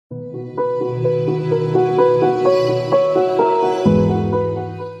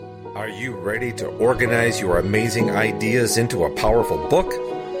to organize your amazing ideas into a powerful book?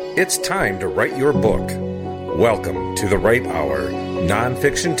 It's time to write your book. Welcome to The Right Hour,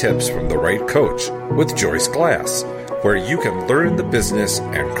 nonfiction tips from the right coach with Joyce Glass, where you can learn the business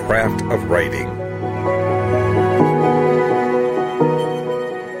and craft of writing.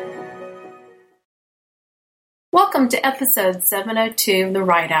 Welcome to episode 702 of The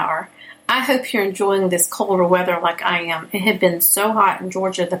Right Hour. I hope you're enjoying this colder weather like I am. It had been so hot in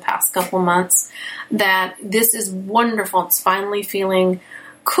Georgia the past couple months that this is wonderful. It's finally feeling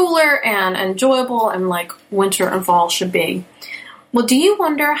cooler and enjoyable and like winter and fall should be. Well, do you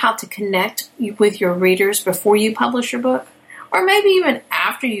wonder how to connect with your readers before you publish your book? Or maybe even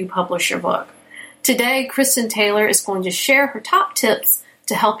after you publish your book? Today, Kristen Taylor is going to share her top tips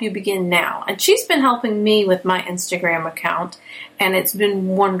to help you begin now. And she's been helping me with my Instagram account, and it's been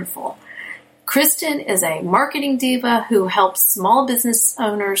wonderful. Kristen is a marketing diva who helps small business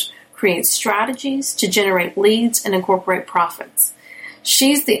owners create strategies to generate leads and incorporate profits.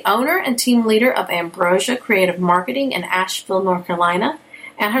 She's the owner and team leader of Ambrosia Creative Marketing in Asheville, North Carolina,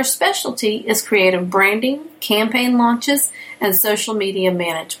 and her specialty is creative branding, campaign launches, and social media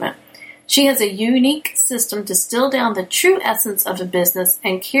management. She has a unique system to distill down the true essence of a business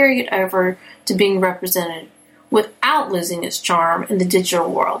and carry it over to being represented without losing its charm in the digital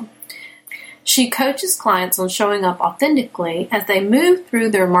world. She coaches clients on showing up authentically as they move through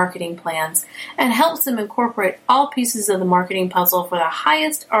their marketing plans and helps them incorporate all pieces of the marketing puzzle for the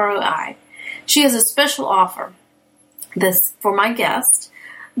highest ROI. She has a special offer for my guest.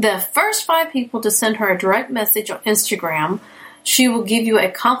 The first 5 people to send her a direct message on Instagram, she will give you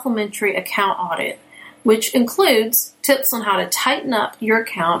a complimentary account audit, which includes tips on how to tighten up your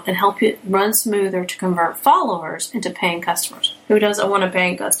account and help it run smoother to convert followers into paying customers. Who doesn't want a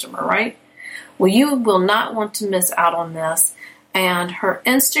paying customer, right? Well, you will not want to miss out on this. And her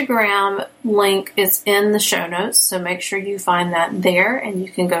Instagram link is in the show notes, so make sure you find that there and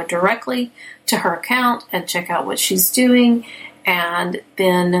you can go directly to her account and check out what she's doing and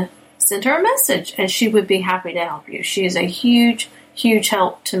then send her a message and she would be happy to help you. She is a huge, huge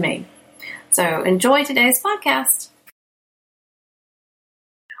help to me. So enjoy today's podcast.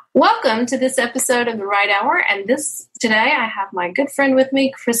 Welcome to this episode of The Right Hour, and today I have my good friend with me,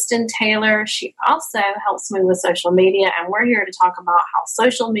 Kristen Taylor. She also helps me with social media, and we're here to talk about how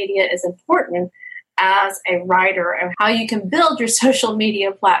social media is important as a writer and how you can build your social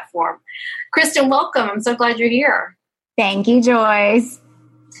media platform. Kristen, welcome. I'm so glad you're here. Thank you, Joyce.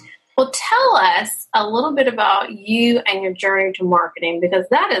 Well, tell us a little bit about you and your journey to marketing, because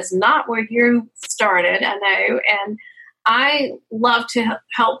that is not where you started, I know, and I love to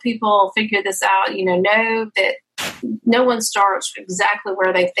help people figure this out, know that no one starts exactly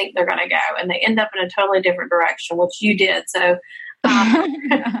where they think they're going to go and they end up in a totally different direction, which you did. So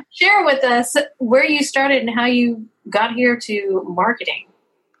share with us where you started and how you got here to marketing.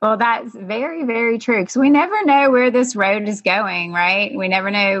 Well, that's very, very true. Because we never know where this road is going, right? We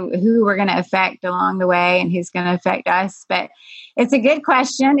never know who we're going to affect along the way and who's going to affect us. But it's a good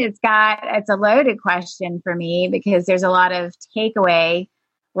question. It's a loaded question for me because there's a lot of takeaway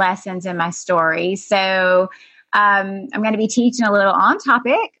lessons in my story. So I'm going to be teaching a little on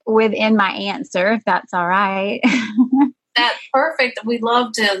topic within my answer, if that's all right. That's perfect. We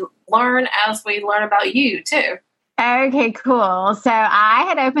love to learn as we learn about you too. Okay, cool. So I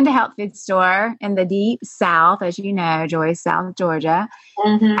had opened a health food store in the deep South, as you know, Joyce, South Georgia.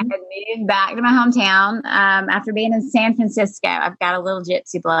 Mm-hmm. I had moved back to my hometown after being in San Francisco. I've got a little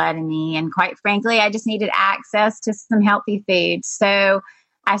gypsy blood in me. And quite frankly, I just needed access to some healthy food. So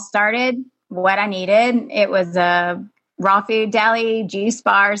I started what I needed. It was a raw food deli, juice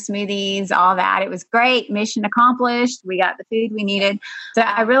bars, smoothies, all that. It was great. Mission accomplished. We got the food we needed. So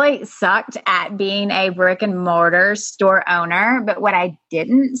I really sucked at being a brick and mortar store owner. But what I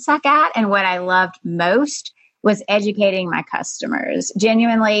didn't suck at and what I loved most was educating my customers,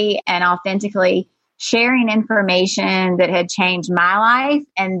 genuinely and authentically sharing information that had changed my life.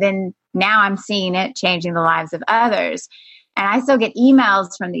 And then now I'm seeing it changing the lives of others. And I still get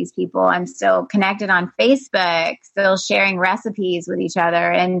emails from these people. I'm still connected on Facebook, still sharing recipes with each other.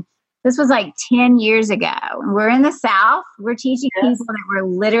 And this was like 10 years ago. We're in the South. We're teaching people that we're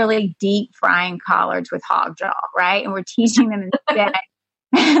literally deep frying collards with hog jaw, right? And we're teaching them instead.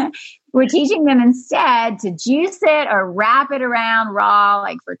 To juice it or wrap it around raw,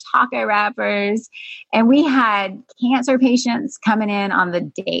 like for taco wrappers. And we had cancer patients coming in on the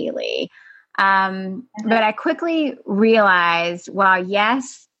daily. But I quickly realized, while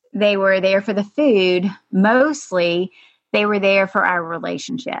yes, they were there for the food, mostly they were there for our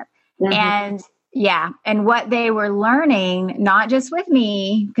relationship. Mm-hmm. And Yeah. And what they were learning, not just with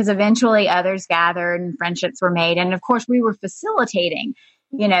me, because eventually others gathered and friendships were made. And of course, we were facilitating,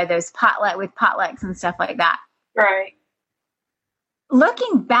 those potlucks and stuff like that. Right.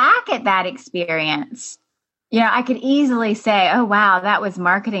 Looking back at that experience, I could easily say, oh, wow, that was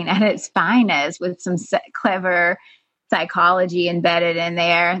marketing at its finest with some clever psychology embedded in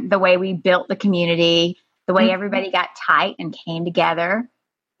there, the way we built the community, the way everybody got tight and came together.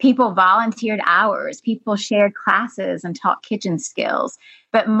 People volunteered hours, people shared classes and taught kitchen skills,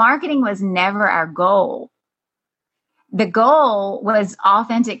 but marketing was never our goal. The goal was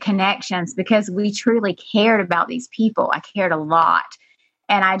authentic connections because we truly cared about these people. I cared a lot.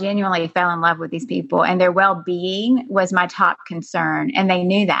 And I genuinely fell in love with these people, and their well-being was my top concern. And they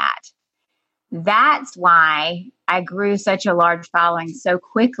knew that. That's why I grew such a large following so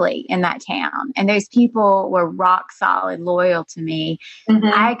quickly in that town. And those people were rock solid, loyal to me.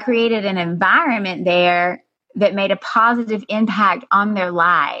 I created an environment there that made a positive impact on their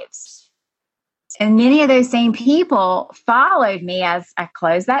lives. And many of those same people followed me as I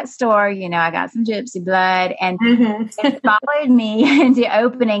closed that store. I got some gypsy blood and it followed me into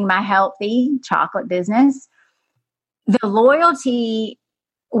opening my healthy chocolate business. The loyalty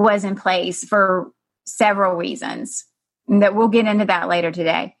was in place for several reasons that we'll get into that later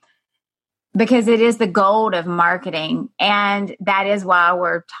today, because it is the gold of marketing. And that is why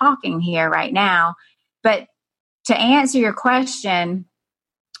we're talking here right now. But to answer your question,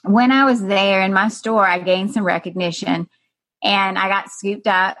 when I was there in my store, I gained some recognition and I got scooped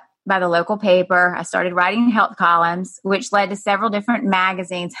up by the local paper. I started writing health columns, which led to several different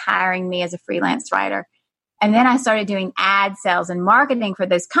magazines hiring me as a freelance writer. And then I started doing ad sales and marketing for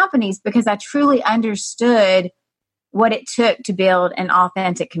those companies because I truly understood what it took to build an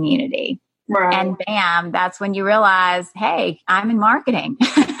authentic community. Right. And bam, that's when you realize, hey, I'm in marketing.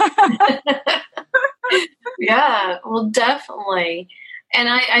 Yeah, well, definitely. And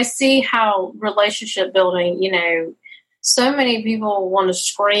I see how relationship building, so many people want to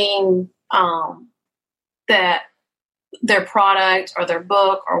scream that their product or their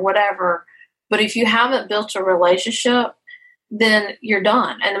book or whatever. But if you haven't built a relationship, then you're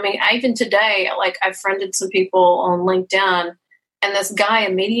done. And I mean, even today, I've friended some people on LinkedIn, and this guy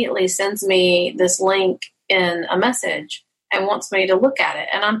immediately sends me this link in a message and wants me to look at it.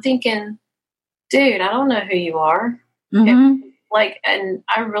 And I'm thinking, dude, I don't know who you are. And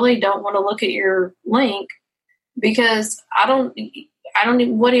I really don't want to look at your link because I don't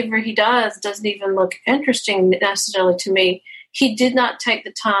even, whatever he does doesn't even look interesting necessarily to me. He did not take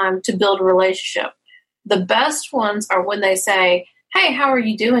the time to build a relationship. The best ones are when they say, hey, how are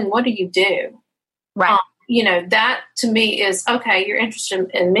you doing? What do you do? Right. That to me is, okay, you're interested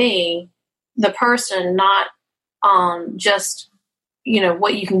in me, the person, not just,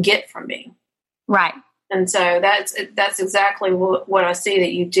 what you can get from me. Right. And so that's exactly what I see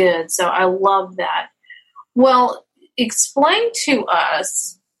that you did. So I love that. Well, explain to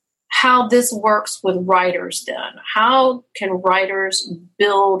us how this works with writers then. How can writers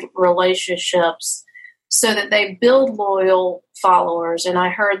build relationships so that they build loyal followers? And I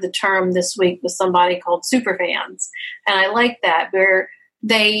heard the term this week with somebody called superfans. And I like that, where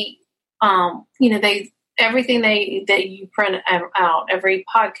they, everything that you print out, every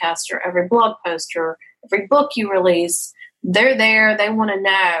podcaster, every blog poster, every book you release, they're there. They want to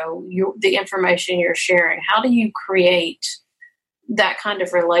know the information you're sharing. How do you create that kind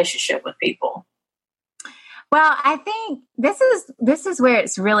of relationship with people? Well, I think this is where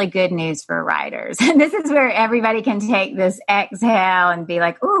it's really good news for writers. And this is where everybody can take this exhale and be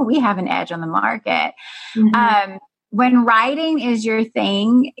like, oh, we have an edge on the market. When writing is your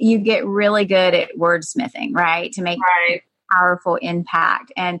thing, you get really good at wordsmithing, right? To make powerful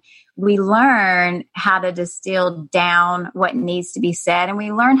impact. And we learn how to distill down what needs to be said, and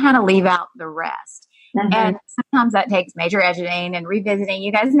we learn how to leave out the rest. And sometimes that takes major editing and revisiting.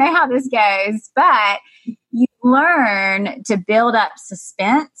 You guys know how this goes, but you learn to build up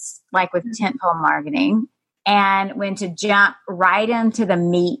suspense, like with tentpole marketing, and when to jump right into the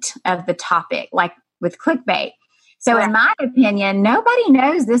meat of the topic, like with clickbait. So in my opinion, nobody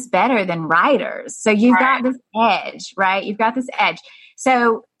knows this better than writers. So you've got this edge, right? You've got this edge.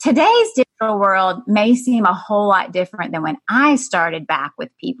 So today's digital world may seem a whole lot different than when I started back with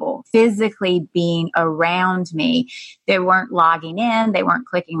people physically being around me. They weren't logging in. They weren't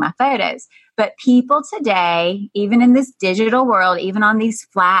clicking my photos. But people today, even in this digital world, even on these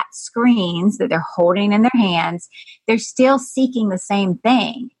flat screens that they're holding in their hands, they're still seeking the same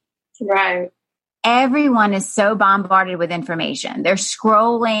thing. Right. everyone is so bombarded with information. They're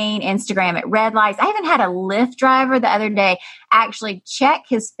scrolling Instagram at red lights. I even had a Lyft driver the other day actually check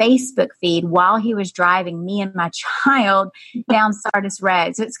his Facebook feed while he was driving me and my child down Sardis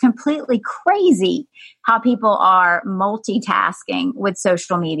Road. So it's completely crazy how people are multitasking with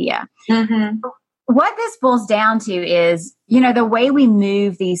social media. Mm-hmm. What this boils down to is, the way we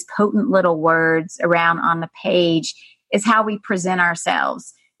move these potent little words around on the page is how we present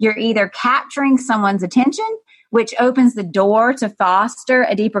ourselves. You're either capturing someone's attention, which opens the door to foster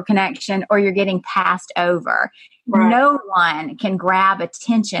a deeper connection, or you're getting passed over. Right. No one can grab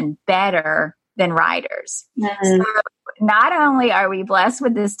attention better than writers. Mm-hmm. So not only are we blessed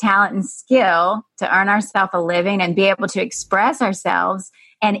with this talent and skill to earn ourselves a living and be able to express ourselves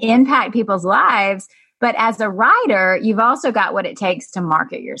and impact people's lives, but as a writer, you've also got what it takes to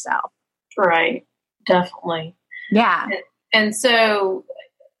market yourself. Right. Definitely. Yeah. And so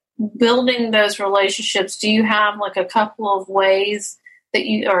building those relationships, do you have like a couple of ways that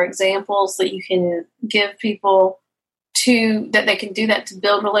or examples that you can give people that they can do that to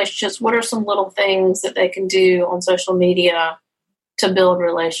build relationships? What are some little things that they can do on social media to build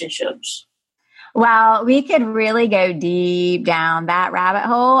relationships? Well, we could really go deep down that rabbit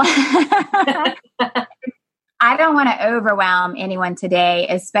hole. I don't want to overwhelm anyone today,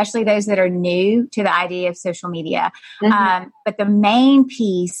 especially those that are new to the idea of social media. Mm-hmm. But the main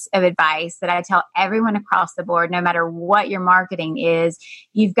piece of advice that I tell everyone across the board, no matter what your marketing is,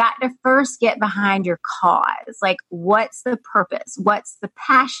 you've got to first get behind your cause. Like, what's the purpose? What's the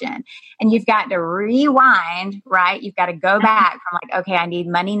passion? And you've got to rewind, right? You've got to go back from like, okay, I need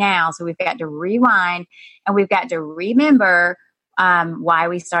money now. So we've got to rewind and we've got to remember why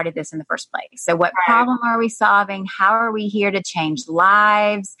we started this in the first place. So what problem are we solving? How are we here to change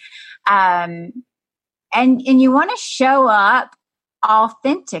lives? And you want to show up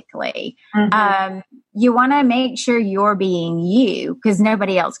authentically. Mm-hmm. You want to make sure you're being you, because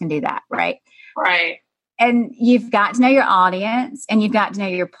nobody else can do that. Right. Right. And you've got to know your audience and you've got to know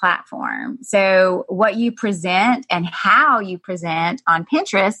your platform. So what you present and how you present on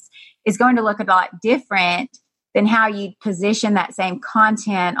Pinterest is going to look a lot different than how you position that same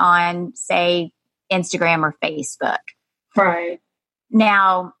content on, say, Instagram or Facebook. Right.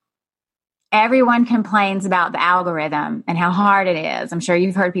 Now, everyone complains about the algorithm and how hard it is. I'm sure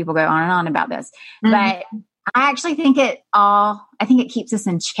you've heard people go on and on about this. Mm-hmm. But I actually think it keeps us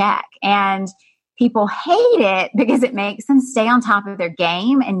in check. And people hate it because it makes them stay on top of their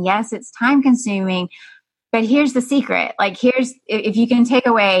game. And yes, it's time consuming. But here's the secret. Like, if you can take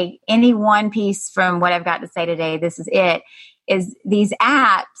away any one piece from what I've got to say today, this is it, is these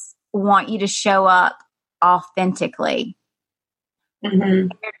apps want you to show up authentically. Mm-hmm.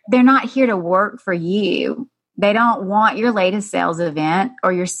 They're not here to work for you. They don't want your latest sales event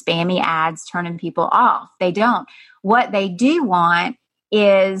or your spammy ads turning people off. They don't. What they do want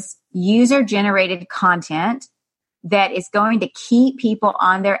is user-generated content that is going to keep people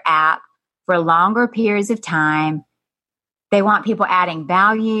on their app for longer periods of time. They want people adding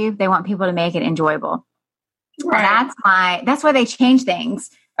value. They want people to make it enjoyable. Right. That's why they change things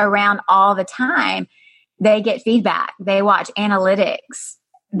around all the time. They get feedback. They watch analytics.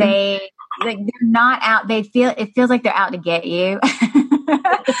 They're not out. It feels like they're out to get you.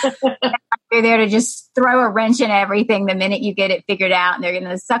 They're there to just throw a wrench in everything the minute you get it figured out, and they're going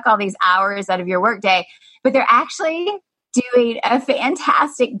to suck all these hours out of your workday. But they're actually doing a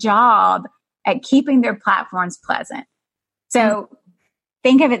fantastic job at keeping their platforms pleasant. So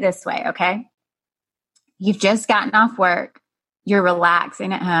think of it this way, okay? You've just gotten off work, you're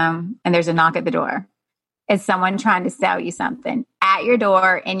relaxing at home, and there's a knock at the door. Is someone trying to sell you something at your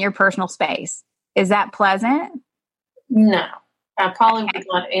door in your personal space? Is that pleasant? No, I probably would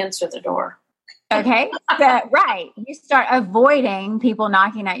not answer the door. Okay, right. You start avoiding people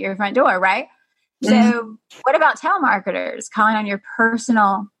knocking at your front door, right? So what about telemarketers calling on your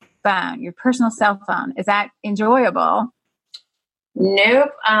personal phone, your personal cell phone? Is that enjoyable?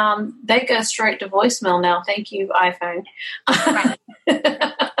 Nope. They go straight to voicemail now. Thank you, iPhone. Right.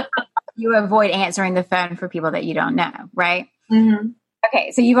 You avoid answering the phone for people that you don't know, right? Mm-hmm.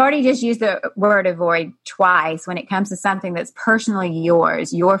 Okay, so you've already just used the word avoid twice when it comes to something that's personally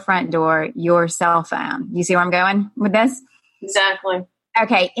yours, your front door, your cell phone. You see where I'm going with this? Exactly.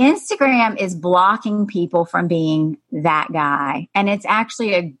 Okay, Instagram is blocking people from being that guy. And it's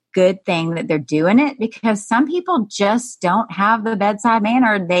actually a good thing that they're doing it, because some people just don't have the bedside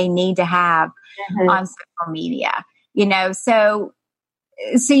manner they need to have on social media. So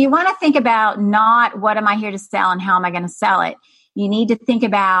you want to think about not what am I here to sell and how am I going to sell it? You need to think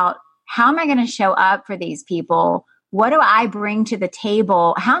about how am I going to show up for these people what do I bring to the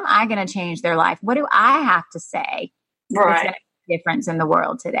table? How am I going to change their life? What do I have to say? Right. Difference in the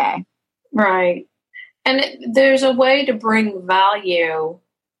world today. Right. And there's a way to bring value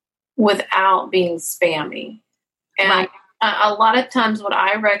without being spammy. And a lot of times what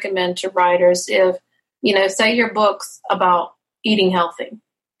I recommend to writers, if, say your book's about eating healthy,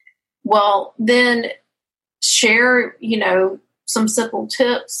 well, then share, some simple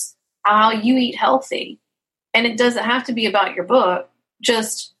tips how you eat healthy. And it doesn't have to be about your book.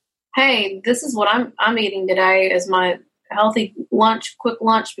 Just, hey, this is what I'm eating today as my healthy lunch, quick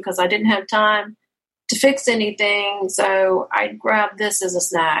lunch, because I didn't have time to fix anything. So I grabbed this as a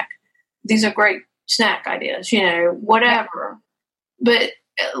snack. These are great snack ideas, whatever. But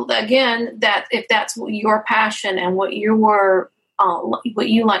again, that if that's what your passion and what what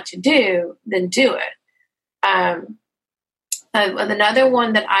you like to do, then do it. Another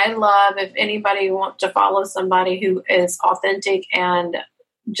one that I love, if anybody wants to follow somebody who is authentic and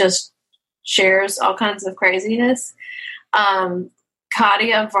just shares all kinds of craziness, Katia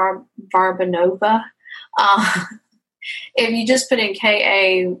Varbanova. If you just put in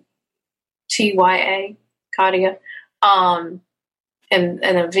Katya, Katia, and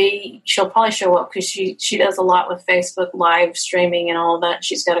a V, she'll probably show up because she does a lot with Facebook live streaming and all that.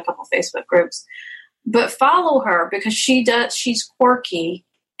 She's got a couple Facebook groups. But follow her because she's quirky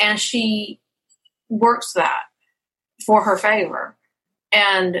and she works that for her favor.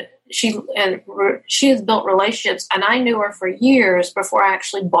 And she has built relationships, and I knew her for years before I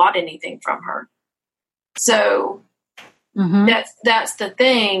actually bought anything from her. So that's the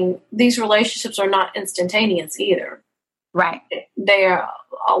thing. These relationships are not instantaneous either. Right.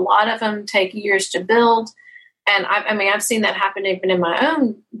 A lot of them take years to build. And I've seen that happen even in my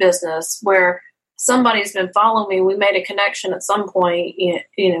own business where somebody's been following me. We made a connection at some point, either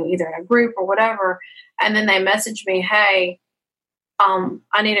in a group or whatever. And then they message me, hey,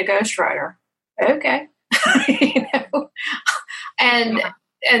 I need a ghostwriter. Okay.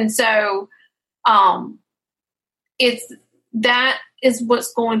 And so, that is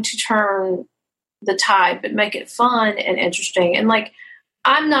what's going to turn the tide, but make it fun and interesting. And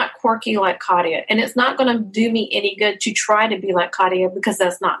I'm not quirky like Katia, and it's not going to do me any good to try to be like Katia because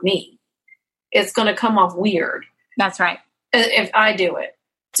that's not me. It's going to come off weird. That's right. If I do it.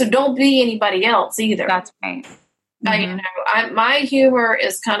 So don't be anybody else either. That's right. My humor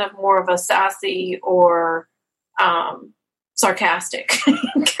is kind of more of a sassy or sarcastic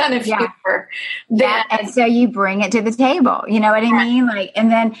kind of humor. And so you bring it to the table. You know what I mean? And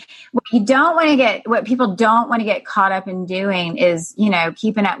then what people don't want to get caught up in doing is,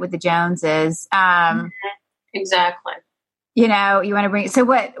 keeping up with the Joneses. Exactly. You want to bring, so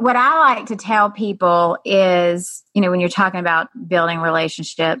what I like to tell people is, when you're talking about building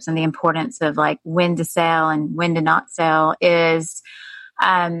relationships and the importance of when to sell and when to not sell is,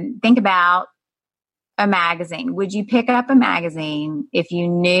 think about a magazine. Would you pick up a magazine if you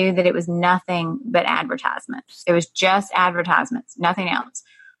knew that it was nothing but advertisements? It was just advertisements, nothing else.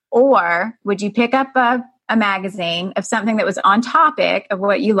 Or would you pick up a magazine of something that was on topic of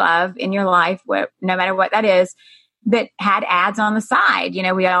what you love in your life, no matter what that is, that had ads on the side?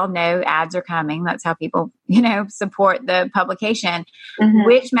 We all know ads are coming. That's how people, support the publication. Mm-hmm.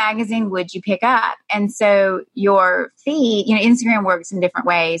 Which magazine would you pick up? And so your feed, Instagram works in different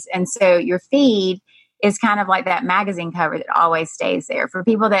ways. And so your feed is kind of like that magazine cover that always stays there. For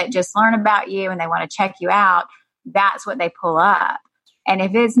people that just learn about you and they want to check you out, that's what they pull up. And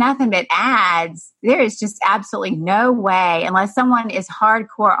if it's nothing but ads, there is just absolutely no way, unless someone is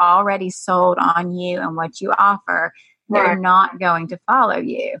hardcore already sold on you and what you offer, they're not going to follow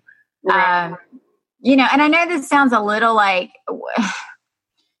you. Right. And I know this sounds a little like,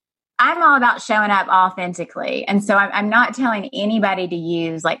 I'm all about showing up authentically. And so I'm not telling anybody to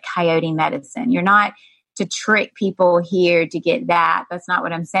use coyote medicine. You're not to trick people here to get that. That's not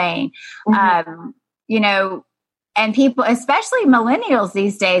what I'm saying. Mm-hmm. And people, especially millennials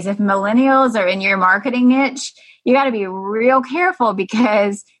these days, if millennials are in your marketing niche, you got to be real careful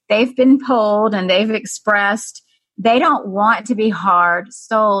because they've been polled and they've expressed they don't want to be hard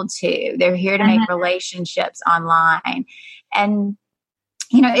sold to. They're here to make relationships online. And,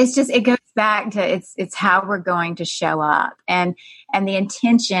 it goes back to it's how we're going to show up and the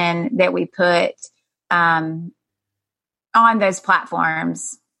intention that we put on those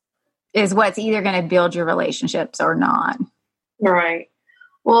platforms is what's either going to build your relationships or not. Right.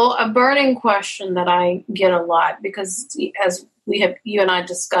 Well, a burning question that I get a lot, because as you and I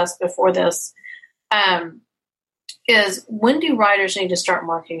discussed before this, is when do writers need to start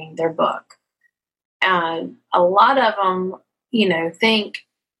marketing their book? And a lot of them, think,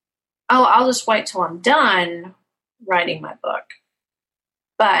 oh, I'll just wait till I'm done. writing my book.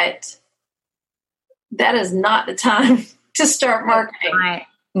 But that is not the time to start marketing. Right.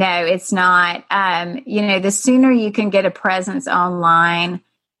 No, it's not. The sooner you can get a presence online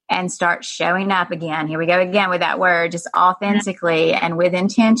and start showing up again, here we go again with that word, just authentically and with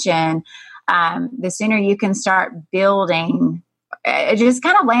intention, the sooner you can start building, just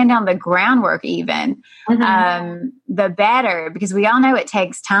kind of laying down the groundwork even, the better, because we all know it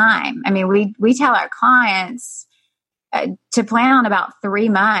takes time. I mean, we tell our clients to plan on about 3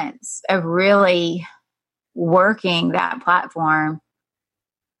 months of really working that platform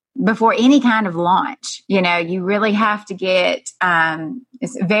before any kind of launch. You really have to get,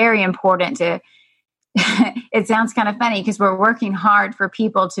 it's very important to, it sounds kind of funny because we're working hard for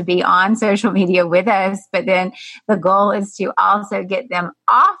people to be on social media with us, but then the goal is to also get them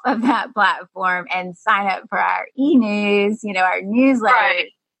off of that platform and sign up for our e-news, our newsletter.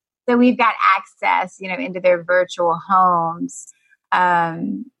 Right. So we've got access, into their virtual homes.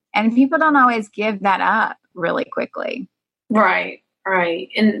 And people don't always give that up really quickly. Right.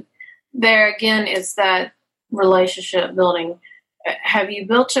 And there again is that relationship building. Have you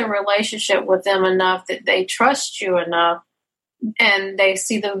built a relationship with them enough that they trust you enough and they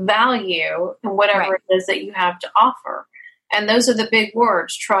see the value in whatever it is that you have to offer? And those are the big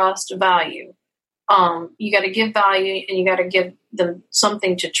words: trust, value. You got to give value and you got to give them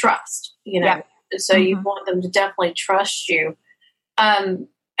something to trust, So you want them to definitely trust you.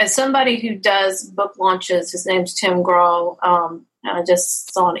 As somebody who does book launches, his name's Tim Grohl. I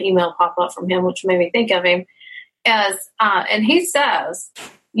just saw an email pop up from him, which made me think of him. And he says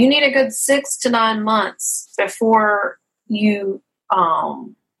you need a good 6 to 9 months before you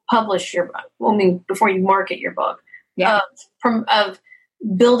publish your book. Before you market your book, of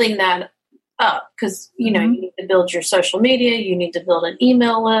building that up, because you need to build your social media, you need to build an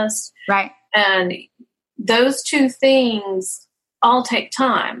email list, right? And those two things all take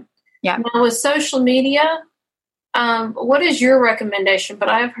time. Yeah. Now with social media, what is your recommendation? But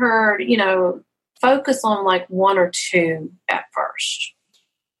I've heard, focus on like 1 or 2 at first.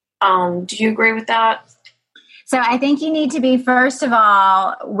 Do you agree with that? So I think you need to be, first of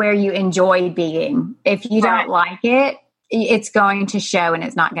all, where you enjoy being. If you don't like it, it's going to show and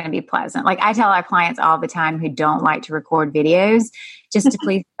it's not going to be pleasant. Like I tell our clients all the time who don't like to record videos, just to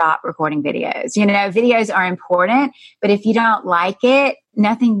please stop recording videos. Videos are important, but if you don't like it,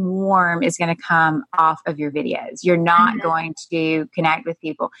 nothing warm is going to come off of your videos. You're not going to connect with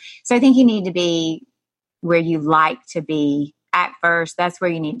people. So I think you need to be where you like to be at first. That's where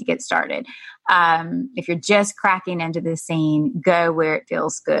you need to get started. If you're just cracking into the scene, go where it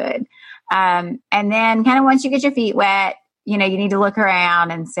feels good. And then kind of once you get your feet wet, you need to look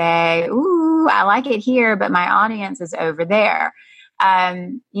around and say, ooh, I like it here, but my audience is over there.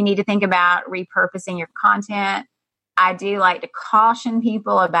 You need to think about repurposing your content. I do like to caution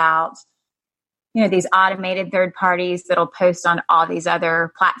people about, these automated third parties that'll post on all these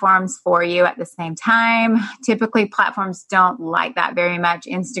other platforms for you at the same time. Typically, platforms don't like that very much.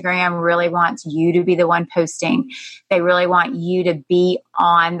 Instagram really wants you to be the one posting. They really want you to be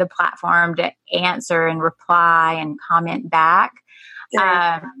on the platform to answer and reply and comment back.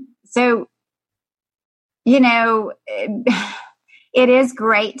 So, it is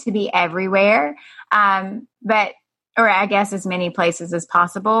great to be everywhere, or I guess as many places as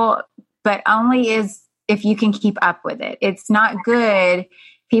possible, but only if you can keep up with it. It's not good.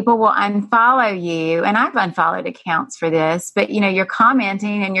 People will unfollow you, and I've unfollowed accounts for this, but you're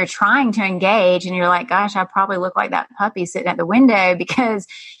commenting and you're trying to engage and you're like, gosh, I probably look like that puppy sitting at the window because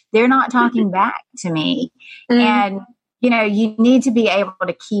they're not talking back to me. And, you need to be able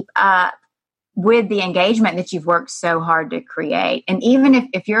to keep up with the engagement that you've worked so hard to create. And even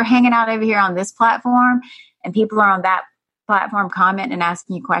if you're hanging out over here on this platform and people are on that platform commenting and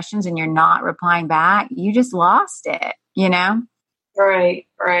asking you questions and you're not replying back, you just lost it, Right.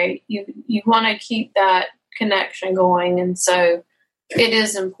 You want to keep that connection going. And so it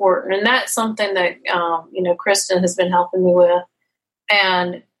is important. And that's something that, Kristen has been helping me with.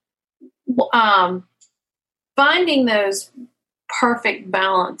 And finding those perfect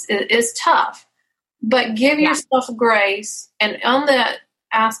balance is tough, but give yourself grace. And on that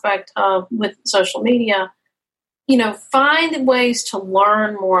aspect of with social media, find ways to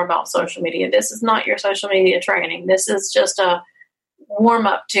learn more about social media. This is not your social media training. This is just a warm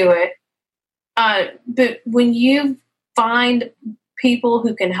up to it. But when you find people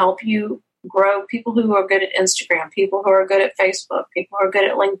who can help you grow, people who are good at Instagram, people who are good at Facebook, people who are good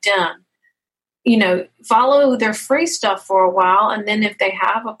at LinkedIn, follow their free stuff for a while. And then if they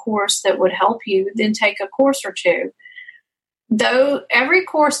have a course that would help you, then take a course or two. Though every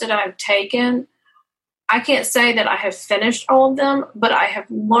course that I've taken, I can't say that I have finished all of them, but I have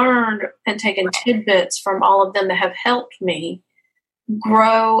learned and taken tidbits from all of them that have helped me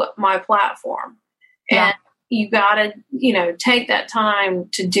grow my platform. Yeah. And you got to, take that time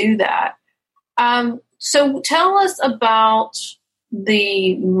to do that. So tell us about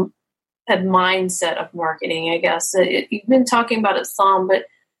the mindset of marketing, I guess. You've been talking about it some, but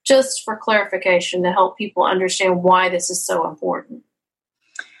just for clarification to help people understand why this is so important.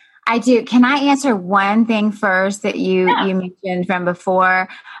 I do. Can I answer one thing first that you mentioned from before?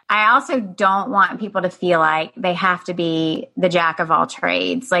 I also don't want people to feel like they have to be the jack of all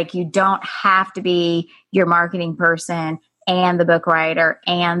trades. Like, you don't have to be your marketing person and the book writer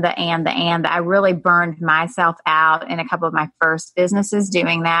and the. I really burned myself out in a couple of my first businesses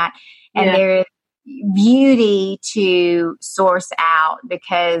doing that. And there is beauty to source out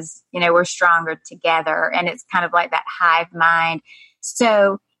because, we're stronger together, and it's kind of like that hive mind.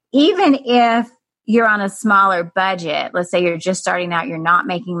 So even if you're on a smaller budget, let's say you're just starting out, you're not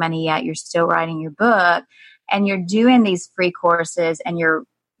making money yet, you're still writing your book, and you're doing these free courses, and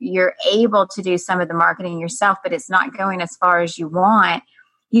you're able to do some of the marketing yourself, but it's not going as far as you want,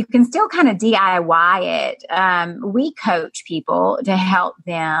 you can still kind of DIY it. We coach people to help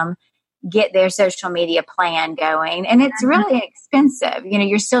them get their social media plan going, and it's really expensive.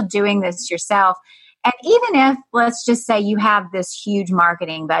 You're still doing this yourself. And even if, let's just say you have this huge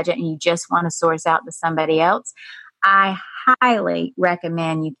marketing budget and you just want to source out to somebody else, I highly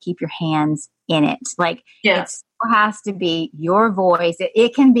recommend you keep your hands in it. Like, it still has to be your voice.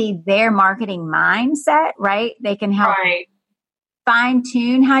 It can be their marketing mindset, right? They can help fine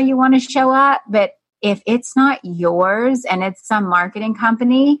tune how you want to show up. But if it's not yours and it's some marketing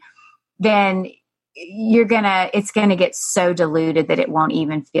company, then it's going to get so diluted that it won't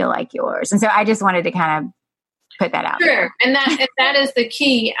even feel like yours. And so I just wanted to kind of put that out there. And that is the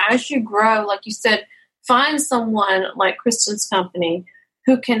key. As you grow, like you said, find someone like Kristen's company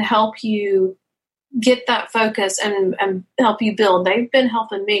who can help you get that focus and help you build. They've been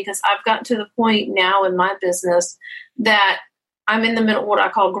helping me because I've gotten to the point now in my business that I'm in the middle of what I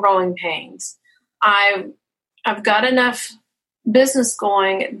call growing pains. I've got enough business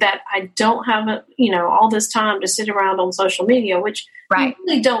going that I don't have all this time to sit around on social media, which you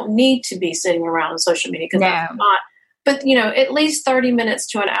really don't need to be sitting around on social media because that's not. But at least 30 minutes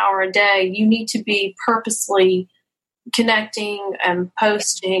to an hour a day, you need to be purposely connecting and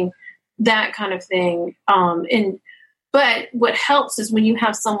posting, that kind of thing. But what helps is when you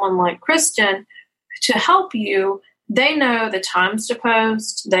have someone like Kristen to help you. They know the times to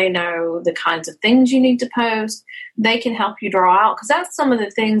post. They know the kinds of things you need to post. They can help you draw out. Because that's some of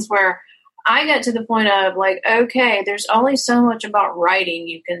the things where I get to the point of like, okay, there's only so much about writing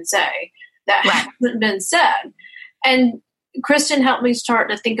you can say that hasn't been said. And Kristen helped me start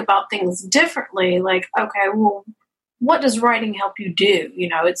to think about things differently. Like, okay, well, what does writing help you do?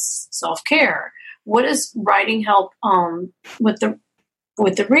 It's self-care. What does writing help with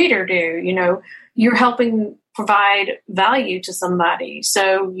the reader do? You're helping provide value to somebody.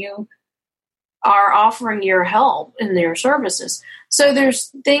 So you are offering your help and your services. So there's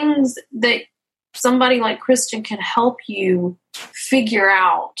things that somebody like Kristen can help you figure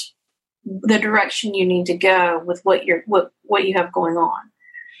out the direction you need to go with what you have going on.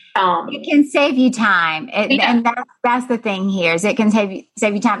 It can save you time. And that's the thing here is it can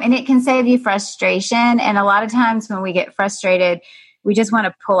save you time, and it can save you frustration. And a lot of times when we get frustrated, we just want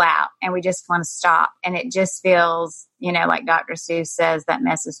to pull out and we just want to stop. And it just feels, like Dr. Seuss says, that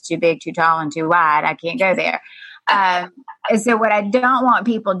mess is too big, too tall, and too wide. I can't go there. So what I don't want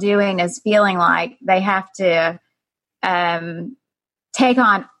people doing is feeling like they have to take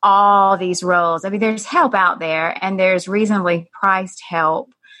on all these roles. I mean, there's help out there and there's reasonably priced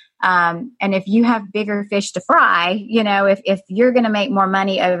help. And if you have bigger fish to fry, if you're going to make more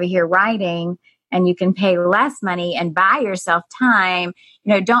money over here writing, and you can pay less money and buy yourself time,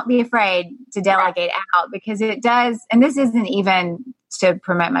 don't be afraid to delegate out because it does. And this isn't even to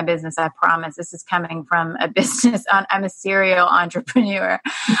promote my business. I promise this is coming from a business. I'm a serial entrepreneur.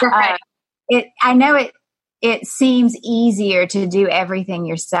 Right. I know it seems easier to do everything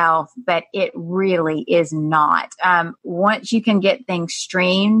yourself, but it really is not. Once you can get things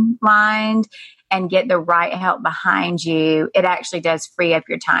streamlined and get the right help behind you, it actually does free up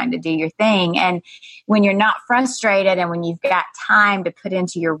your time to do your thing. And when you're not frustrated and when you've got time to put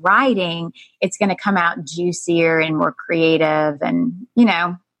into your writing, it's going to come out juicier and more creative and,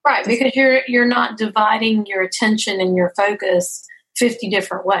 Right, because you're not dividing your attention and your focus 50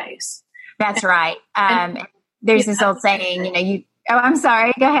 different ways. That's right. There's this old saying, I'm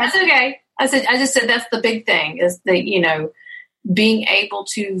sorry, go ahead. That's okay. I just said that's the big thing is that, being able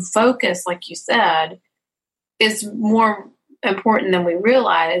to focus, like you said, is more important than we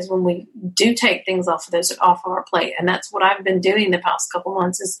realize when we do take things off of our plate. And that's what I've been doing the past couple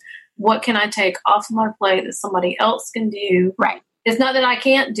months is what can I take off of my plate that somebody else can do? Right. It's not that I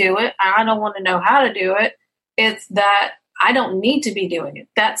can't do it. I don't want to know how to do it. It's that I don't need to be doing it.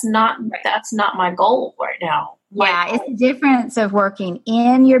 That's not my goal right now. Yeah, it's the difference of working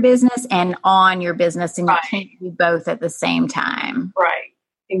in your business and on your business, and you can't do both at the same time. Right.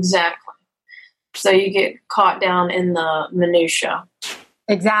 Exactly. So you get caught down in the minutia.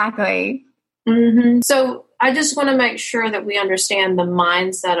 Exactly. Mm-hmm. So I just want to make sure that we understand the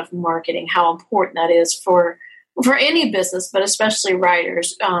mindset of marketing, how important that is for any business, but especially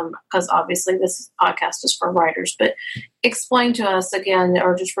writers, because obviously this podcast is for writers. But explain to us again,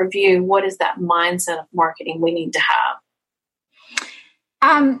 or just review, what is that mindset of marketing we need to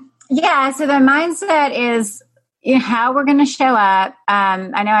have? So the mindset is how we're going to show up.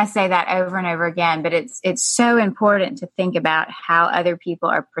 I know I say that over and over again, but it's so important to think about how other people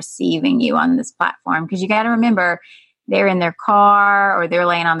are perceiving you on this platform, because you got to remember they're in their car, or they're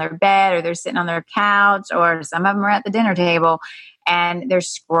laying on their bed, or they're sitting on their couch, or some of them are at the dinner table and they're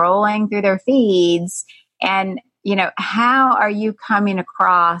scrolling through their feeds. And, how are you coming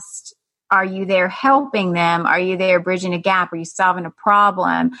across? Are you there helping them? Are you there bridging a gap? Are you solving a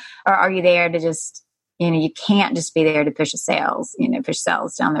problem? Or are you there to just, you can't just be there to push sales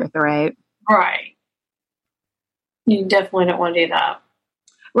down their throat. Right. You definitely don't want to do that.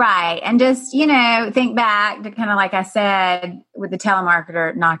 Right. And just, think back to kind of like I said, with the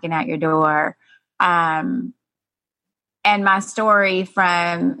telemarketer knocking at your door. And my story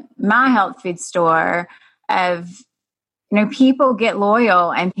from my health food store of, people get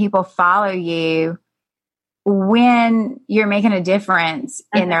loyal and people follow you when you're making a difference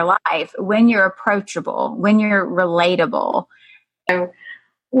in their life, when you're approachable, when you're relatable.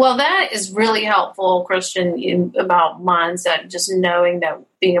 Well, that is really helpful, Christian, about mindset, just knowing that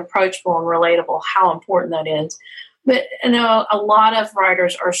being approachable and relatable, how important that is. But a lot of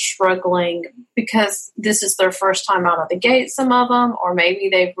writers are struggling because this is their first time out of the gate, some of them, or maybe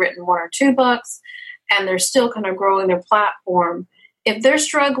they've written 1 or 2 books and they're still kind of growing their platform. If they're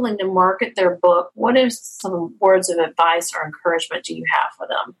struggling to market their book, what are some words of advice or encouragement do you have for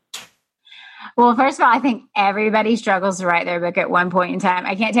them? Well, first of all, I think everybody struggles to write their book at one point in time.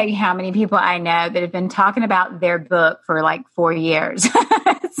 I can't tell you how many people I know that have been talking about their book for like 4 years.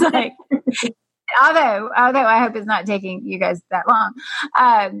 It's like, although I hope it's not taking you guys that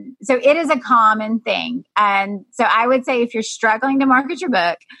long. So it is a common thing. And so I would say if you're struggling to market your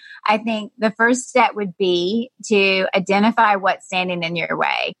book, I think the first step would be to identify what's standing in your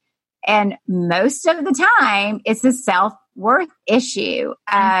way. And most of the time, it's a self-worth issue.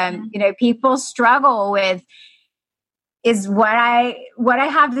 People struggle with, is what I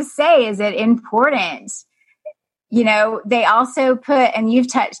have to say, is it important? They also put, and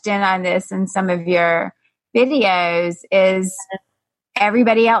you've touched in on this in some of your videos, is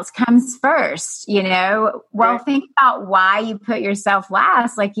everybody else comes first, Well, think about why you put yourself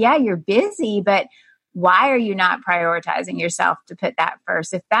last. Like, yeah, you're busy, but why are you not prioritizing yourself to put that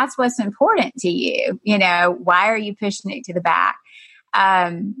first? If that's what's important to you, why are you pushing it to the back?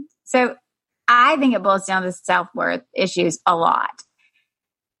 So I think it boils down to self-worth issues a lot.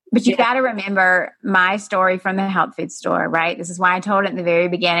 But you got to remember my story from the health food store, right? This is why I told it in the very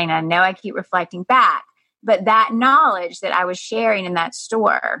beginning. I know I keep reflecting back, but that knowledge that I was sharing in that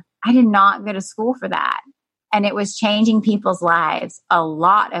store, I did not go to school for that. And it was changing people's lives, a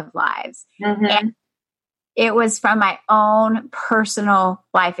lot of lives. Mm-hmm. And it was from my own personal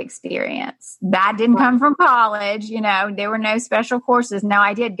life experience. That didn't come from college. There were no special courses. Now,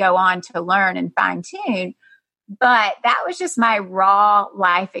 I did go on to learn and fine tune, but that was just my raw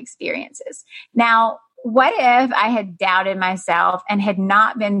life experiences. Now, what if I had doubted myself and had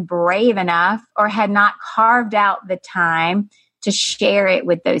not been brave enough, or had not carved out the time to share it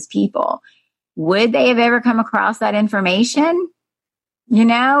with those people? Would they have ever come across that information?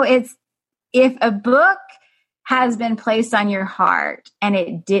 It's, if a book has been placed on your heart and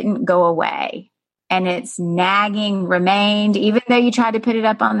it didn't go away, and it's nagging, remained, even though you tried to put it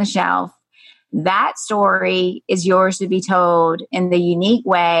up on the shelf, that story is yours to be told in the unique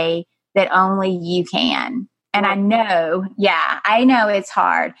way that only you can. And I know it's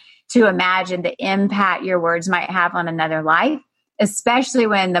hard to imagine the impact your words might have on another life, especially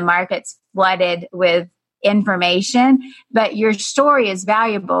when the market's flooded with information, but your story is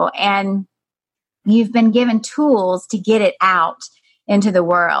valuable and you've been given tools to get it out into the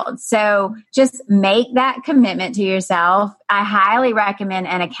world. So just make that commitment to yourself. I highly recommend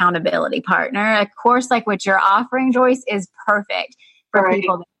an accountability partner. A course like what you're offering, Joyce, is perfect for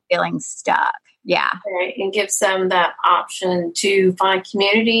people that feeling stuck. Yeah. Right. And gives them that option to find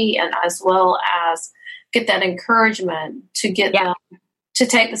community and as well as get that encouragement to get them to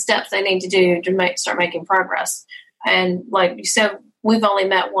take the steps they need to do to start making progress. And like you said, we've only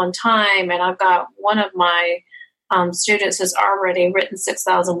met one time, and I've got one of my students has already written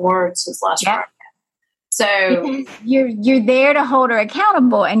 6,000 words since last Friday. So you're there to hold her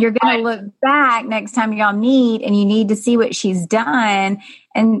accountable, and you're going to look back next time y'all meet, and you need to see what she's done.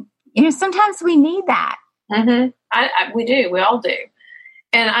 And sometimes we need that. Mm-hmm. We do. We all do.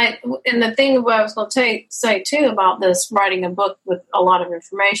 And the thing what I was going to say too about this writing a book with a lot of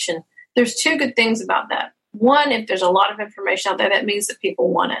information, there's two good things about that. One, if there's a lot of information out there, that means that people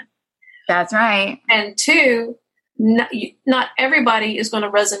want it. That's right. And two, not everybody is going to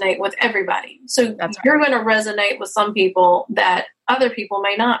resonate with everybody. So you're going to resonate with some people that other people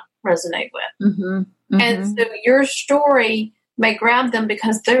may not resonate with. Mm-hmm. Mm-hmm. And so your story may grab them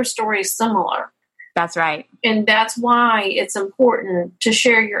because their story is similar. That's right. And that's why it's important to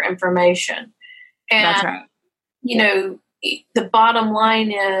share your information. And, that's right. The bottom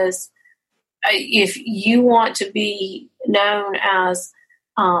line is if you want to be known as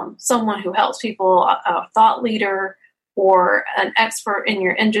someone who helps people, a thought leader or an expert in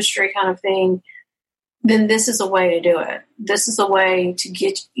your industry kind of thing, then this is a way to do it. This is a way to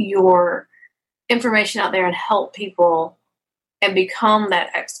get your information out there and help people and become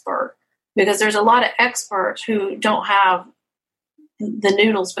that expert. Because there's a lot of experts who don't have the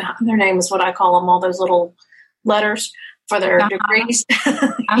noodles behind their name, is what I call them, all those little letters for their degrees.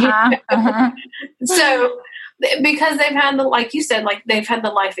 So because they've had like you said, like they've had the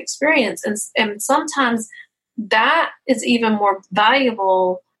life experience. And sometimes that is even more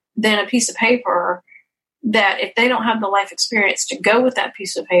valuable than a piece of paper, that if they don't have the life experience to go with that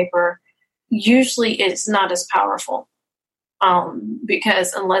piece of paper, usually it's not as powerful.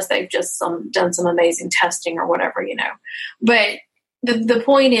 Because unless they've just done some amazing testing or whatever, But the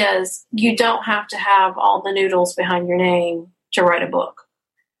point is, you don't have to have all the noodles behind your name to write a book.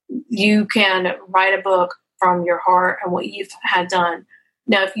 You can write a book from your heart and what you've had done.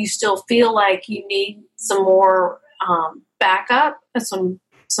 Now, if you still feel like you need some more backup and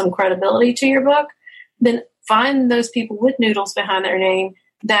some credibility to your book, then find those people with noodles behind their name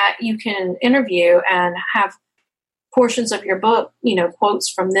that you can interview and have portions of your book, quotes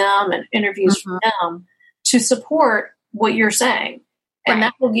from them and interviews from them to support what you're saying. And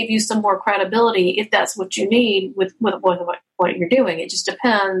that will give you some more credibility if that's what you need with what you're doing. It just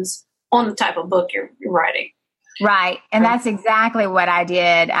depends on the type of book you're writing. Right. And that's exactly what I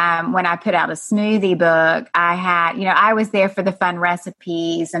did when I put out a smoothie book. I had, I was there for the fun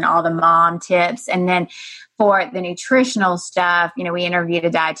recipes and all the mom tips. And then for the nutritional stuff, we interviewed a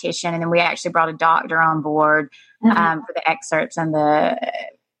dietitian, and then we actually brought a doctor on board for the excerpts and the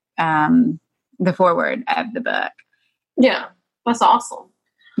foreword of the book. Yeah, that's awesome.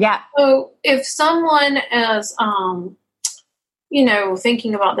 Yeah. So if someone is,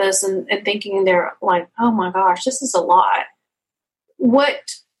 thinking about this and thinking they're like, oh my gosh, this is a lot.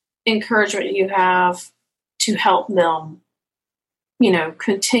 What encouragement do you have to help them,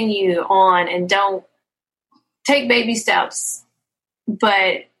 continue on and don't take baby steps,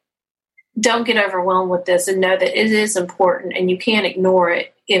 but don't get overwhelmed with this, and know that it is important and you can't ignore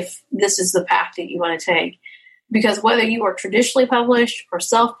it if this is the path that you want to take. Because whether you are traditionally published or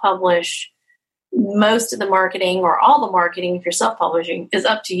self-published, most of the marketing or all the marketing, if you're self-publishing, is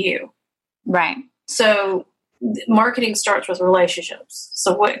up to you. Right. So marketing starts with relationships.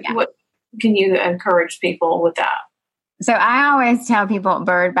 So what can you encourage people with that? So I always tell people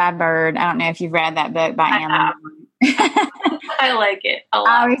Bird by Bird. I don't know if you've read that book by Anna. I like it a lot.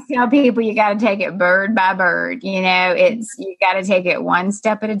 I always tell people you got to take it bird by bird. You got to take it one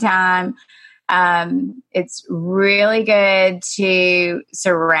step at a time. It's really good to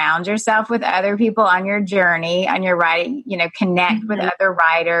surround yourself with other people on your journey, on your writing, connect with other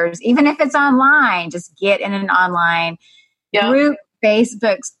writers, even if it's online, just get in an online group.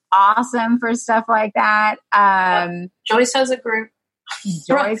 Facebook's awesome for stuff like that. Joyce has a group.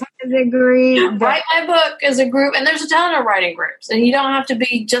 Joyce has a group. Write My Book is a group, and there's a ton of writing groups, and you don't have to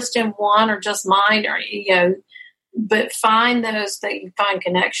be just in one or just mine or, but find those that you find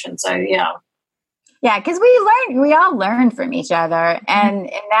connections. So, yeah. Yeah, because we all learn from each other, and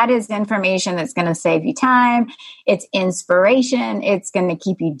that is information that's going to save you time. It's inspiration. It's going to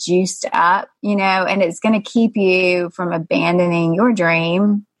keep you juiced up, and it's going to keep you from abandoning your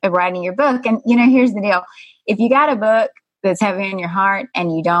dream of writing your book. And, here's the deal. If you got a book that's heavy in your heart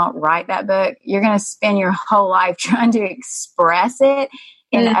and you don't write that book, you're going to spend your whole life trying to express it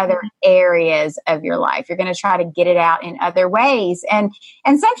in other areas of your life. You're going to try to get it out in other ways. And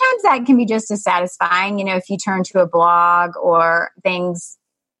sometimes that can be just as satisfying, if you turn to a blog or things,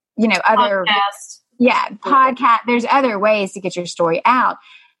 other podcast. There's other ways to get your story out.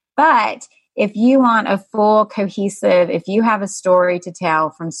 But if you want a full cohesive, if you have a story to tell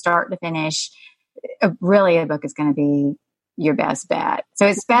from start to finish, really a book is going to be your best bet. So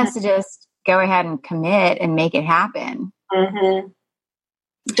it's best to just go ahead and commit and make it happen. Mm-hmm.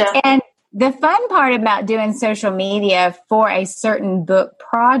 And the fun part about doing social media for a certain book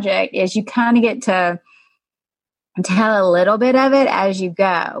project is you kind of get to tell a little bit of it as you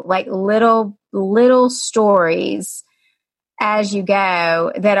go, like little stories as you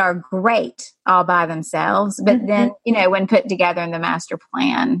go that are great all by themselves. But then, when put together in the master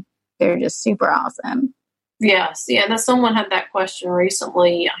plan, they're just super awesome. Yes. Yeah. Someone had that question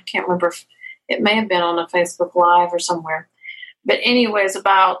recently. I can't remember if it may have been on a Facebook Live or somewhere. But anyways,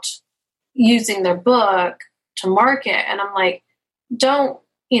 about using their book to market. And I'm like, don't,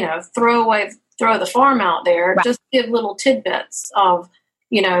 throw the farm out there. Right. Just give little tidbits of,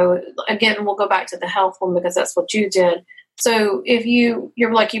 again, we'll go back to the health one because that's what you did. So if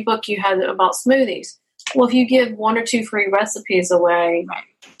your lucky book you had about smoothies, well, if you give 1 or 2 free recipes away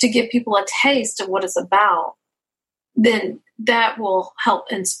to give people a taste of what it's about, then that will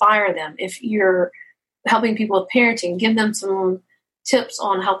help inspire them. If you're helping people with parenting, give them some tips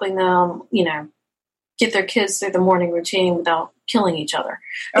on helping them, get their kids through the morning routine without killing each other.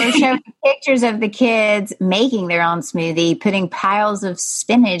 Or show pictures of the kids making their own smoothie, putting piles of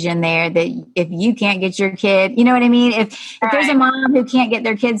spinach in there that if you can't get your kid, you know what I mean? If there's a mom who can't get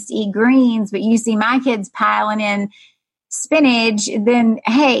their kids to eat greens, but you see my kids piling in spinach, then,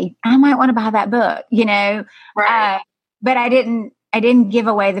 hey, I might want to buy that book, Right. But I didn't give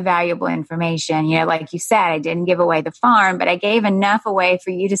away the valuable information. Like you said, I didn't give away the farm, but I gave enough away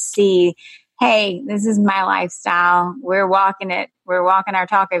for you to see, hey, this is my lifestyle. We're walking our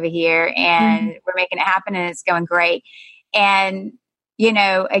talk over here and we're making it happen and it's going great. And,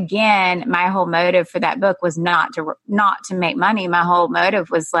 again, my whole motive for that book was not to make money. My whole motive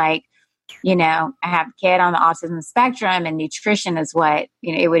was like, I have a kid on the autism spectrum and nutrition is what,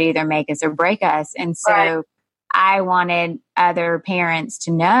 it would either make us or break us. And so I wanted other parents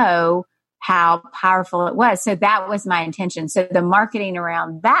to know how powerful it was. So that was my intention. So the marketing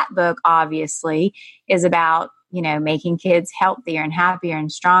around that book obviously is about, making kids healthier and happier and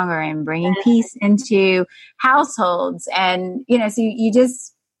stronger and bringing peace into households. And, so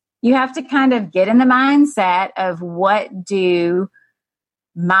you have to kind of get in the mindset of what do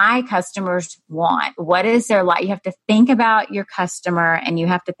my customers want? What is their life? You have to think about your customer and you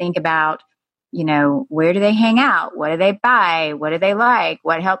have to think about, where do they hang out? What do they buy? What do they like?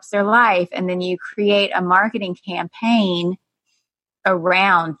 What helps their life? And then you create a marketing campaign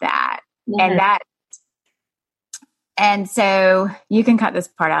around that. And so you can cut this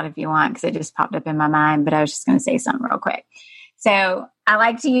part out if you want, because it just popped up in my mind, but I was just going to say something real quick. So I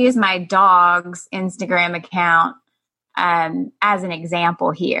like to use my dog's Instagram account as an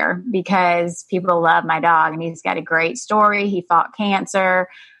example here because people love my dog and he's got a great story. He fought cancer.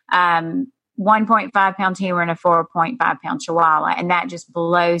 1.5 pound humor and a 4.5 pound chihuahua. And that just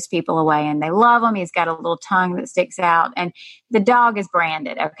blows people away and they love him. He's got a little tongue that sticks out and the dog is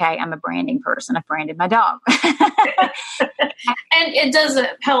branded. Okay. I'm a branding person. I've branded my dog. And it doesn't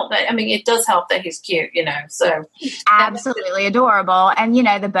help that, it does help that he's cute, so. Absolutely adorable. And,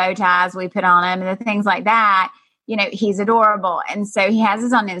 the bow ties we put on him and the things like that, he's adorable. And so he has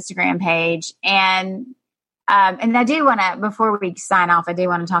his own Instagram page and I do want to, before we sign off, I do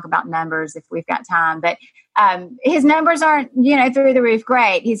want to talk about numbers if we've got time. But his numbers aren't, through the roof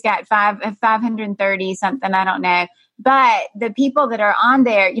great. He's got 530 something, I don't know. But the people that are on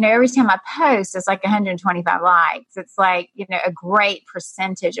there, every time I post, it's like 125 likes. It's like, a great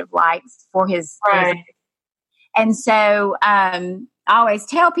percentage of likes for his. Right. And so I always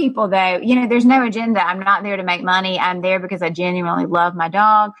tell people, though, there's no agenda. I'm not there to make money. I'm there because I genuinely love my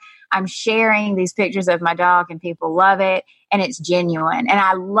dog. I'm sharing these pictures of my dog and people love it and it's genuine. And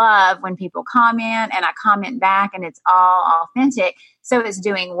I love when people comment and I comment back and it's all authentic. So it's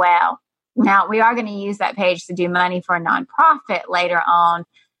doing well. Now we are going to use that page to do money for a nonprofit later on.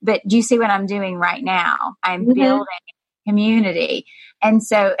 But do you see what I'm doing right now? I'm building community. And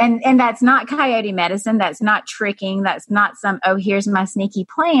so, and that's not coyote medicine. That's not tricking. That's not some, here's my sneaky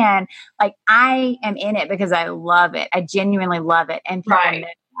plan. Like I am in it because I love it. I genuinely love it. And people know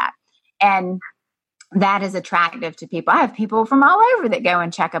that. And that is attractive to people. I have people from all over that go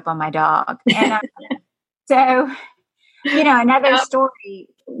and check up on my dog. And so, another story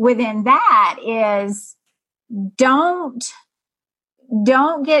within that is don't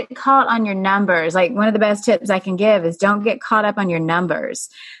don't get caught on your numbers. Like one of the best tips I can give is don't get caught up on your numbers.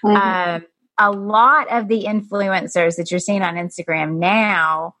 Mm-hmm. A lot of the influencers that you're seeing on Instagram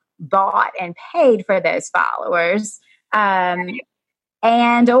now bought and paid for those followers.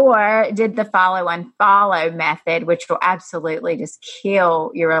 And or did the follow unfollow method, which will absolutely just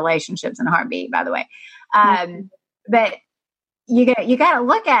kill your relationships in a heartbeat, by the way. But you got to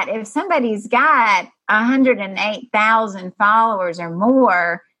look at if somebody's got 108,000 followers or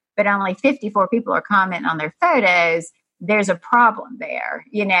more, but only 54 people are commenting on their photos, there's a problem there,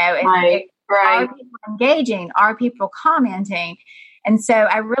 and right. Are people engaging? Are people commenting? And so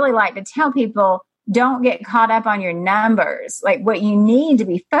I really like to tell people, don't get caught up on your numbers. Like what you need to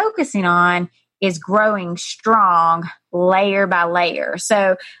be focusing on is growing strong layer by layer.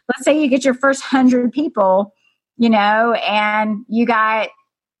 So let's say you get your first 100 people, and you got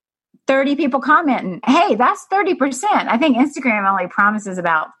 30 people commenting. Hey, that's 30%. I think Instagram only promises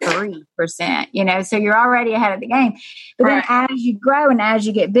about 3%, so you're already ahead of the game. But then as you grow and as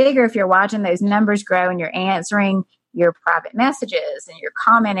you get bigger, if you're watching those numbers grow and you're answering your private messages and you're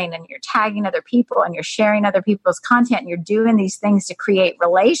commenting and you're tagging other people and you're sharing other people's content and you're doing these things to create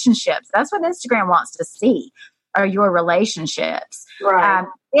relationships. That's what Instagram wants to see, are your relationships. Right.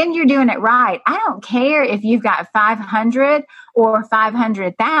 Then you're doing it right. I don't care if you've got 500 or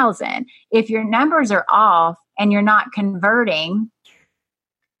 500,000. If your numbers are off and you're not converting,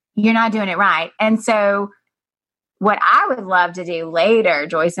 you're not doing it right. And so what I would love to do later,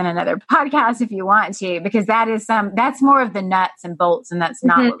 Joyce, in another podcast, if you want to, because that's more of the nuts and bolts, and that's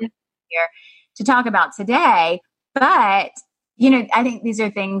not what we're here to talk about today. But, I think these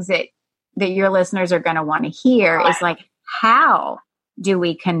are things that your listeners are going to want to hear is like, how do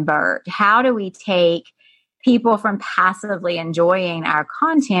we convert? How do we take people from passively enjoying our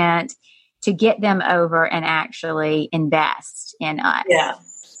content to get them over and actually invest in us? Yeah.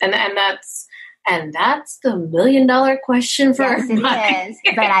 And that's the $1 million question for everybody. It is,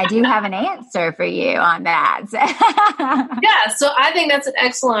 but I do have an answer for you on that. Yeah, so I think that's an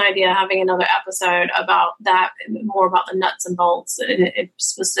excellent idea, having another episode about that, more about the nuts and bolts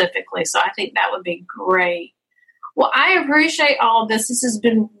specifically. So I think that would be great. Well, I appreciate all of this. This has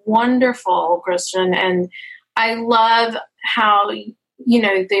been wonderful, Kristen, and I love how, the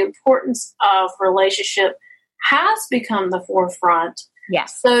importance of relationship has become the forefront.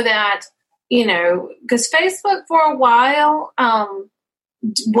 Yes. So that, because Facebook for a while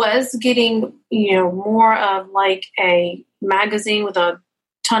was getting, more of like a magazine with a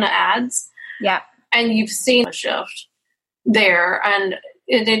ton of ads. Yeah. And you've seen a shift there. And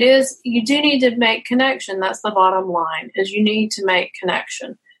it is, you do need to make connection. That's the bottom line, is you need to make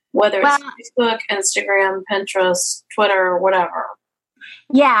connection, whether it's Facebook, Instagram, Pinterest, Twitter, whatever.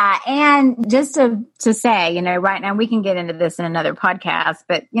 Yeah. And just to say, right now we can get into this in another podcast,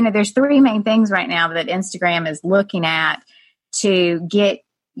 but, there's three main things right now that Instagram is looking at to get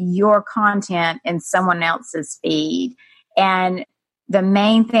your content in someone else's feed. And the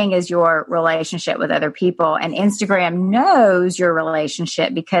main thing is your relationship with other people. And Instagram knows your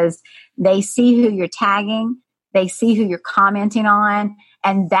relationship because they see who you're tagging, they see who you're commenting on,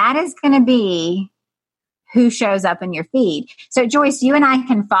 and that is going to be who shows up in your feed. So Joyce, you and I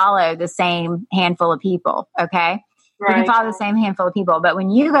can follow the same handful of people, okay? Right. We can follow the same handful of people. But when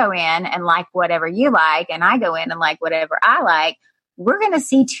you go in and like whatever you like, and I go in and like whatever I like, we're going to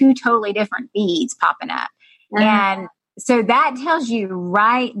see two totally different feeds popping up. Mm-hmm. And so that tells you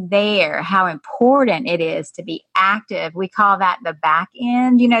right there how important it is to be active. We call that the back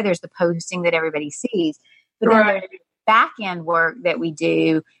end. There's the posting that everybody sees. But then there's back end work that we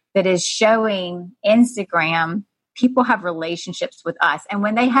do that is showing Instagram people have relationships with us. And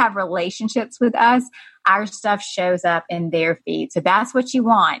when they have relationships with us, our stuff shows up in their feed. So that's what you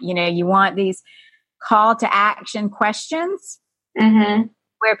want. You want these call to action questions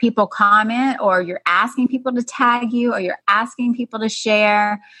where people comment, or you're asking people to tag you, or you're asking people to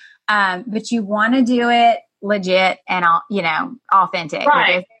share. But you want to do it legit and, authentic.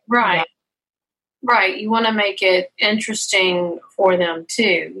 Right. Right. Right. You want to make it interesting for them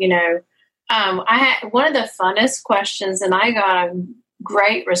too. I had one of the funnest questions, and I got a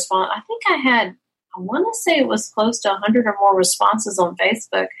great response. I think I want to say it was close to 100 or more responses on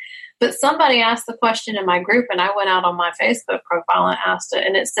Facebook, but somebody asked the question in my group, and I went out on my Facebook profile and asked it,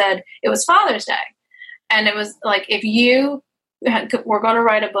 and it said it was Father's Day. And it was like, if you were going to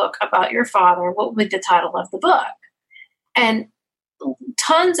write a book about your father, what would the title of the book? And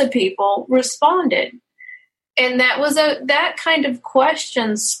tons of people responded, and that kind of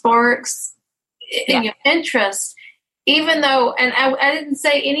question sparks your interest. Even though, and I didn't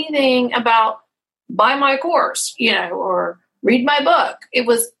say anything about buy my course, or read my book. It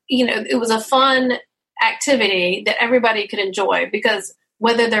was, it was a fun activity that everybody could enjoy, because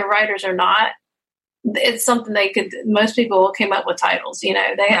whether they're writers or not, it's something most people came up with titles, they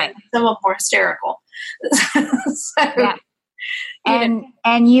had, some of them were hysterical. So,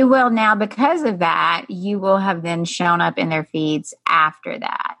 and you will now, because of that, you will have then shown up in their feeds after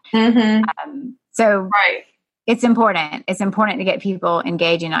that. So it's important. It's important to get people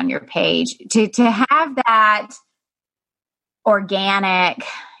engaging on your page to have that organic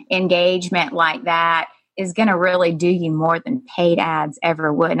engagement like that is going to really do you more than paid ads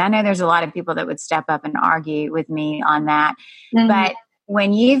ever would. And I know there's a lot of people that would step up and argue with me on that. But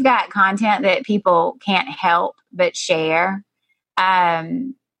when you've got content that people can't help but share,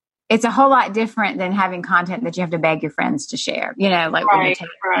 it's a whole lot different than having content that you have to beg your friends to share. Like when you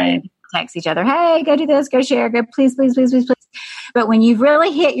text each other, hey, go do this, go share, go please. But when you've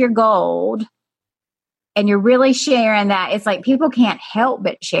really hit your gold, and you're really sharing that, it's like people can't help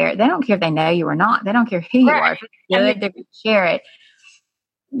but share it. They don't care if they know you or not. They don't care who you are. If it's good, they're going to share it.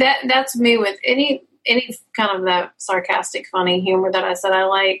 That's me with any kind of that sarcastic, funny humor that I said I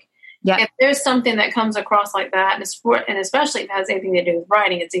like. Yeah. If there's something that comes across like that, and especially if it has anything to do with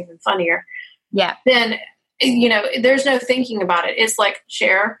writing, it's even funnier. Yeah. Then, there's no thinking about it. It's like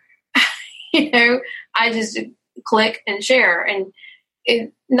share. I just click and share. And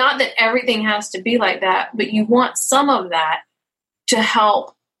not that everything has to be like that, but you want some of that to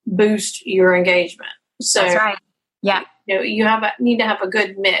help boost your engagement. So that's right. Yeah. You need to have a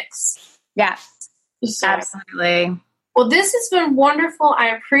good mix. Yeah. So, absolutely. Well, this has been wonderful. I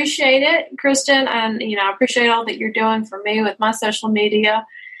appreciate it, Kristen. And, I appreciate all that you're doing for me with my social media.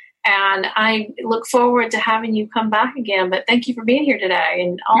 And I look forward to having you come back again. But thank you for being here today.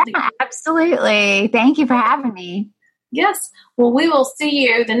 And absolutely. Thank you for having me. Yes. Well, we will see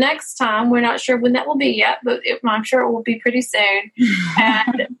you the next time. We're not sure when that will be yet, but I'm sure it will be pretty soon.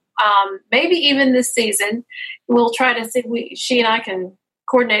 And maybe even this season, we'll try to see she and I can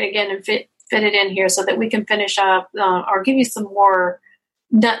coordinate again and fit it in here so that we can finish up or give you some more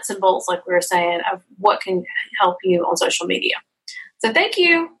nuts and bolts, like we were saying, of what can help you on social media. So thank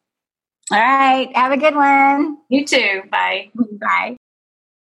you. All right. Have a good one. You too. Bye. Bye.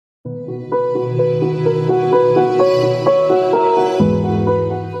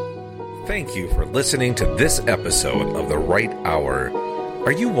 Thank you for listening to this episode of The Write Hour.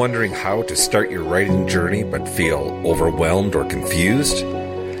 Are you wondering how to start your writing journey but feel overwhelmed or confused?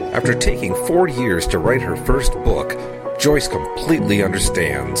 After taking 4 years to write her first book, Joyce completely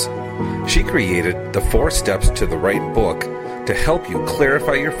understands. She created the 4 Steps to the Right Book to help you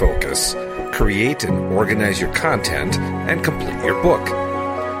clarify your focus, create and organize your content, and complete your book.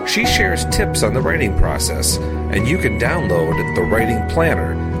 She shares tips on the writing process, and you can download the Writing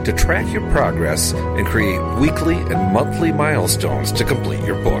Planner to track your progress and create weekly and monthly milestones to complete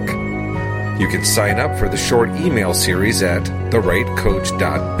your book. You can sign up for the short email series at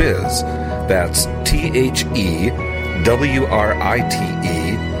thewritecoach.biz. That's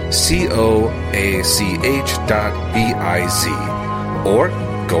TheWriteCoach.biz. Or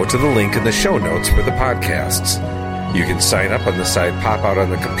go to the link in the show notes for the podcasts. You can sign up on the side pop out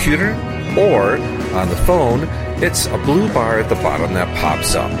on the computer, or on the phone, it's a blue bar at the bottom that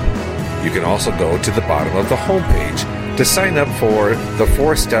pops up. You can also go to the bottom of the homepage to sign up for the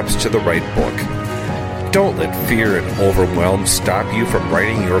 4 Steps to the Right Book. Don't let fear and overwhelm stop you from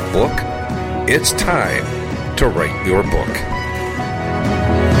writing your book. It's time to write your book.